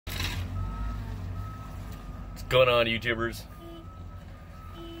Going on, YouTubers?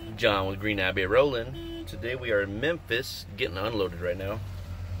 John with Green Abbey rolling. Today we are in Memphis, getting unloaded right now.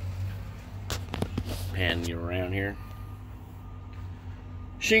 Panning you around here.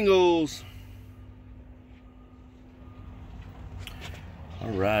 Shingles.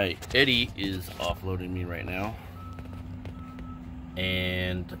 Alright, Eddie is offloading me right now.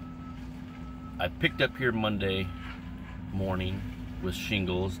 And I picked up here Monday morning with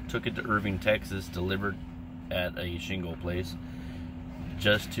Shingles, took it to Irving, Texas, delivered at a shingle place,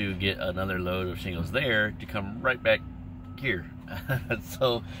 just to get another load of shingles there to come right back here.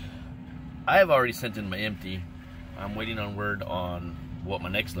 So I have already sent in my empty. I'm waiting on word on what my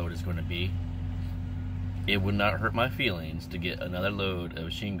next load is going to be. It would not hurt my feelings to get another load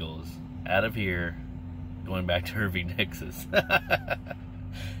of shingles out of here going back to Irving, Texas.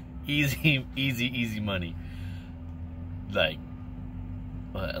 easy money. Like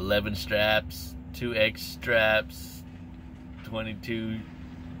 11 straps, 2X straps, 22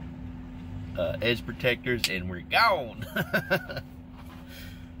 edge protectors, and we're gone.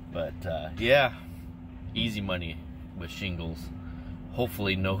 But yeah, easy money with shingles.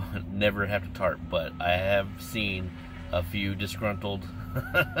 Hopefully never have to tarp, but I have seen a few disgruntled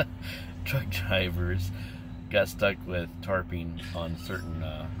truck drivers got stuck with tarping on certain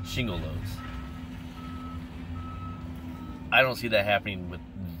shingle loads. I don't see that happening with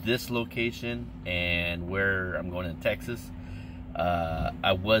this location and where I'm going in Texas.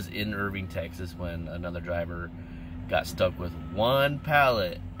 I was in Irving, Texas when another driver got stuck with one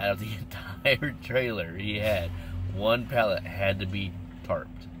pallet out of the entire trailer he had. One pallet had to be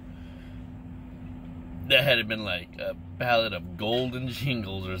tarped. That had been like a pallet of golden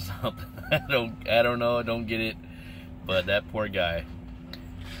shingles or something. I don't know, I don't get it. But that poor guy.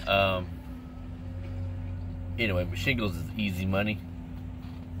 Anyway, shingles is easy money.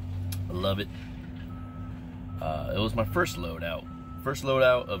 I love it. It was my first load out. First load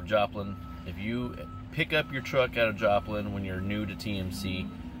out of Joplin. If you pick up your truck out of Joplin when you're new to TMC,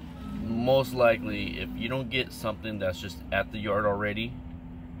 most likely, if you don't get something that's just at the yard already,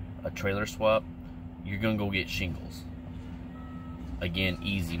 a trailer swap, you're gonna go get shingles. Again,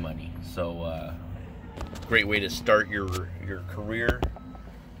 easy money. So great way to start your career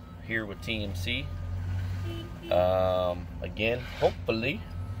here with TMC. Again, hopefully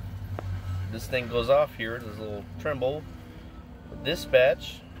this thing goes off here. There's a little tremble.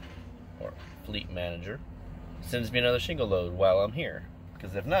 Dispatch or fleet manager sends me another shingle load while I'm here,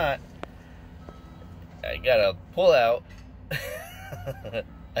 because if not, I gotta pull out.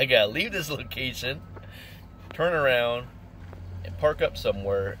 I gotta leave this location, turn around, and park up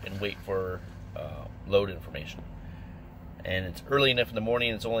somewhere and wait for load information. And it's early enough in the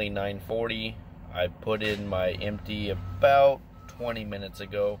morning. It's only 9:40. I put in my empty about 20 minutes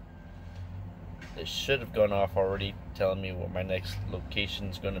ago. It should have gone off already, telling me what my next location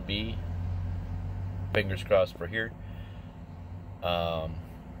is going to be. Fingers crossed for here. But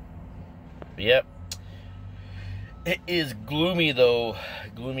yep. It is gloomy though.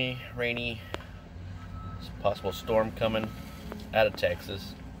 Gloomy, rainy. There's a possible storm coming out of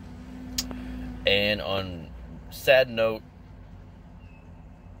Texas. And on sad note,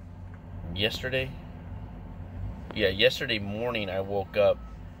 yesterday morning I woke up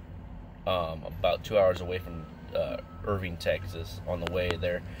about 2 hours away from Irving, Texas, on the way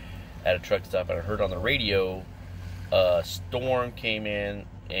there at a truck stop, and I heard on the radio a storm came in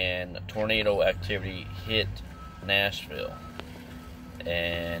and tornado activity hit Nashville.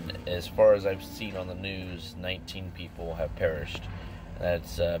 And as far as I've seen on the news, 19 people have perished.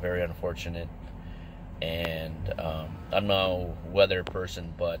 That's very unfortunate. And I'm no weather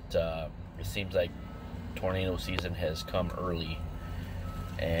person, but it seems like tornado season has come early,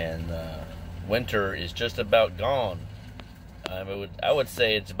 and winter is just about gone. I would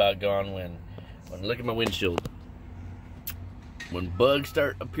say it's about gone when look at my windshield. When bugs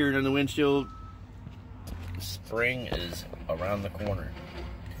start appearing on the windshield, spring is around the corner.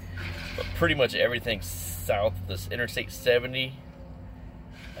 But pretty much everything south of this Interstate 70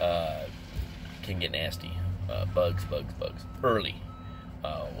 can get nasty. Bugs. Early.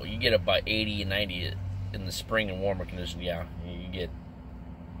 Well, you get up by 80 and 90 in the spring and warmer conditions. Yeah, you get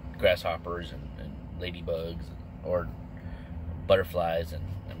grasshoppers and ladybugs, or butterflies, and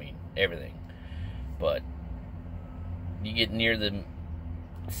I mean everything. But you get near the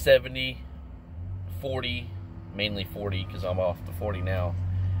 70, 40, mainly 40, because I'm off the 40 now,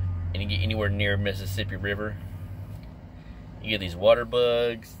 and you get anywhere near Mississippi River, you get these water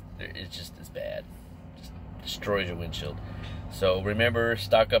bugs. It's bad. Just destroys your windshield. So remember,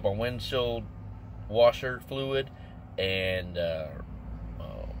 stock up on windshield washer fluid and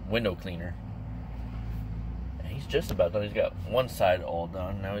window cleaner. he's just about done. He's got one side all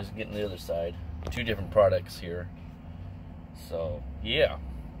done. Now he's getting the other side. 2 different products here. So, yeah.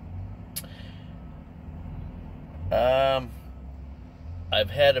 I've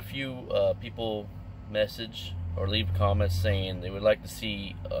had a few people message or leave comments saying they would like to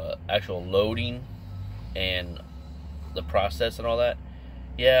see actual loading and the process and all that.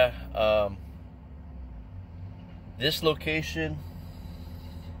 Yeah, this location,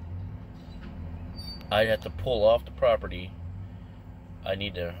 I'd have to pull off the property.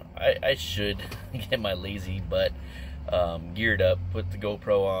 I should get my lazy butt geared up, put the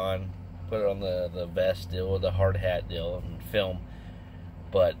GoPro on, put it on the vest deal or the hard hat deal and film.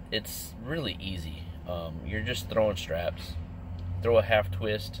 But it's really easy. You're just throwing straps, throw a half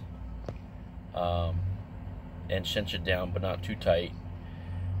twist, and cinch it down, but not too tight.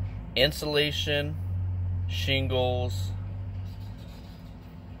 Insulation, shingles,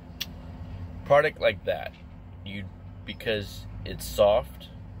 product like that, because it's soft,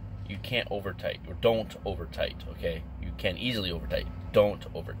 you can't over tight, or don't over tight. Okay, you can easily over tight, don't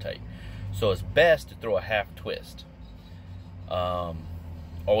over tight. So it's best to throw a half twist.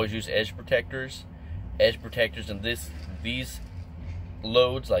 Always use edge protectors. Edge protectors in these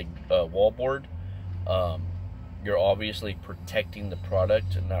loads, like wallboard, you're obviously protecting the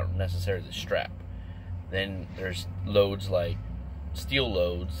product and not necessarily the strap. Then there's loads like steel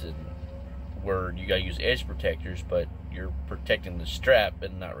loads, and where you gotta use edge protectors, but you're protecting the strap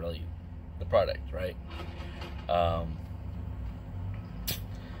and not really the product, right?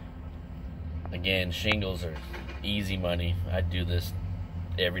 Again, shingles are easy money. I do this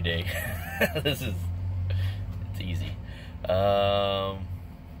every day. It's easy. What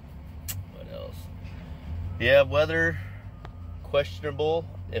else? Yeah, weather questionable.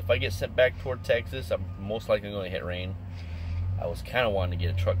 If I get sent back toward Texas, I'm most likely going to hit rain. I was kind of wanting to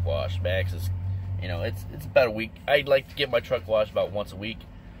get a truck wash. Max is, it's about a week. I'd like to get my truck washed about once a week.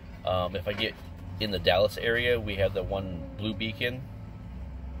 If I get in the Dallas area, we have the one Blue Beacon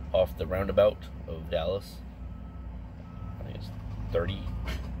off the roundabout of Dallas. I think it's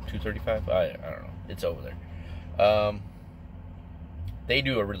 235. I don't know. It's over there. They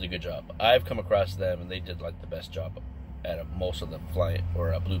do a really good job. I've come across them, and they did like the best job out of most of the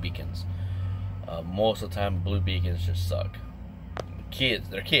Blue Beacons. Most of the time, Blue Beacons just suck.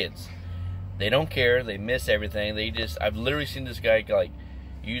 They're kids. They don't care. They miss everything. I've literally seen this guy like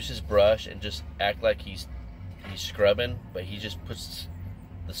use his brush and just act like he's scrubbing, but he just puts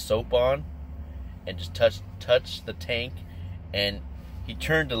the soap on and just touch the tank, and he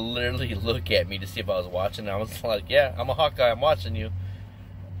turned to literally look at me to see if I was watching. I was like, yeah, I'm a Hawkeye, I'm watching you.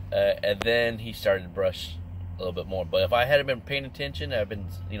 And then he started to brush a little bit more. But if I hadn't been paying attention, I've been,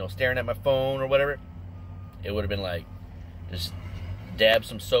 staring at my phone or whatever, it would have been like, just dab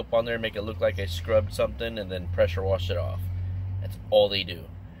some soap on there, make it look like I scrubbed something, and then pressure wash it off. That's all they do.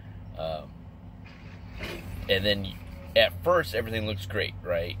 And then at first, everything looks great,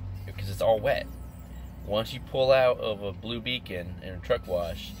 right? Because it's all wet. Once you pull out of a Blue Beacon in a truck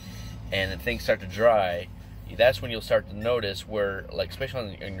wash and then things start to dry, that's when you'll start to notice where, like,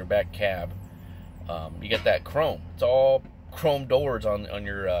 especially in your back cab, you get that chrome. It's all chrome doors on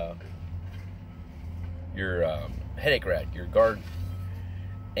your headache rack, your guard,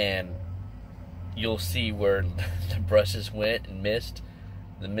 and you'll see where the brushes went and missed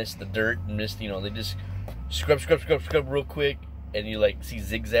the dirt and missed. They just scrub real quick, and you like see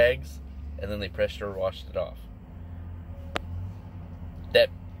zigzags, and then they pressure washed it off.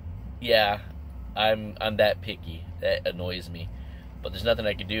 I'm that picky. That annoys me. But there's nothing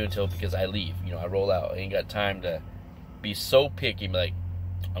I can do because I leave. I roll out. I ain't got time to be so picky. Like,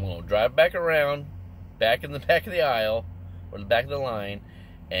 I'm going to drive back around, back in the back of the aisle, or the back of the line,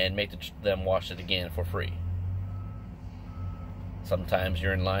 and make them wash it again for free. Sometimes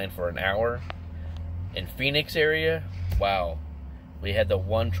you're in line for an hour. In Phoenix area, wow. We had the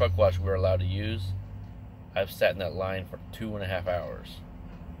one truck wash we were allowed to use. I've sat in that line for 2.5 hours.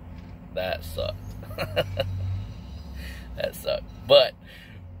 That sucked. That sucked. But,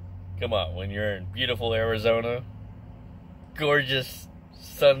 come on, when you're in beautiful Arizona, gorgeous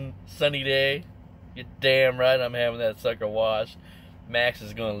sunny day, you're damn right I'm having that sucker washed. Max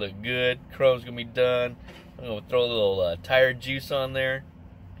is going to look good. Chrome's going to be done. I'm going to throw a little tire juice on there.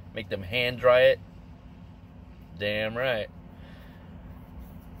 Make them hand dry it. Damn right.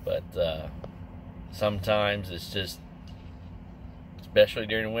 But sometimes it's just, especially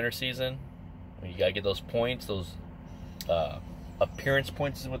during the winter season, when you got to get those points, those appearance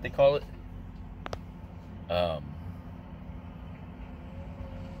points is what they call it.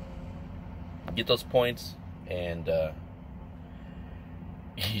 Get those points, and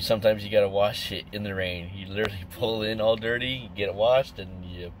sometimes you gotta wash it in the rain. You literally pull in all dirty, you get it washed, and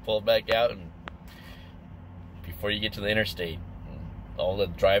you pull it back out, and before you get to the interstate, all the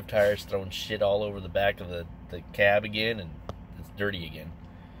drive tires throwing shit all over the back of the cab again, and it's dirty again.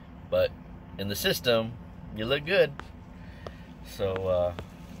 But in the system, you look good. So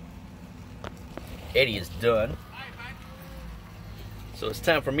Eddie is done. So it's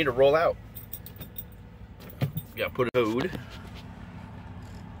time for me to roll out. Got to put a code.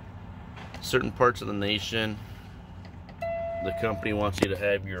 Certain parts of the nation, the company wants you to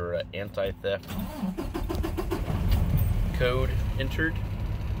have your anti-theft code entered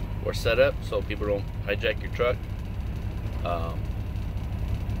or set up so people don't hijack your truck.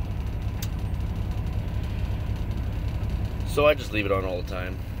 So I just leave it on all the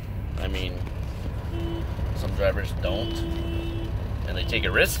time. I mean, some drivers don't, and they take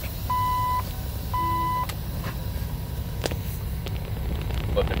a risk.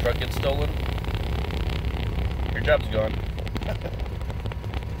 But if the truck gets stolen, your job's gone.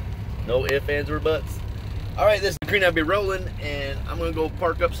 No ifs, ands, or buts. Alright, this is the green. I'll be rolling, and I'm going to go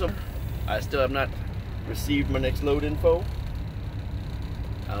park up some. I still have not received my next load info.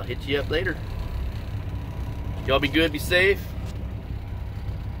 I'll hit you up later. Y'all be good, be safe.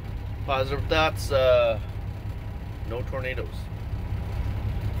 Positive thoughts, no tornadoes.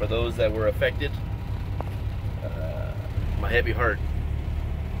 For those that were affected, my heavy heart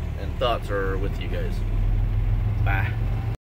and thoughts are with you guys. Bye.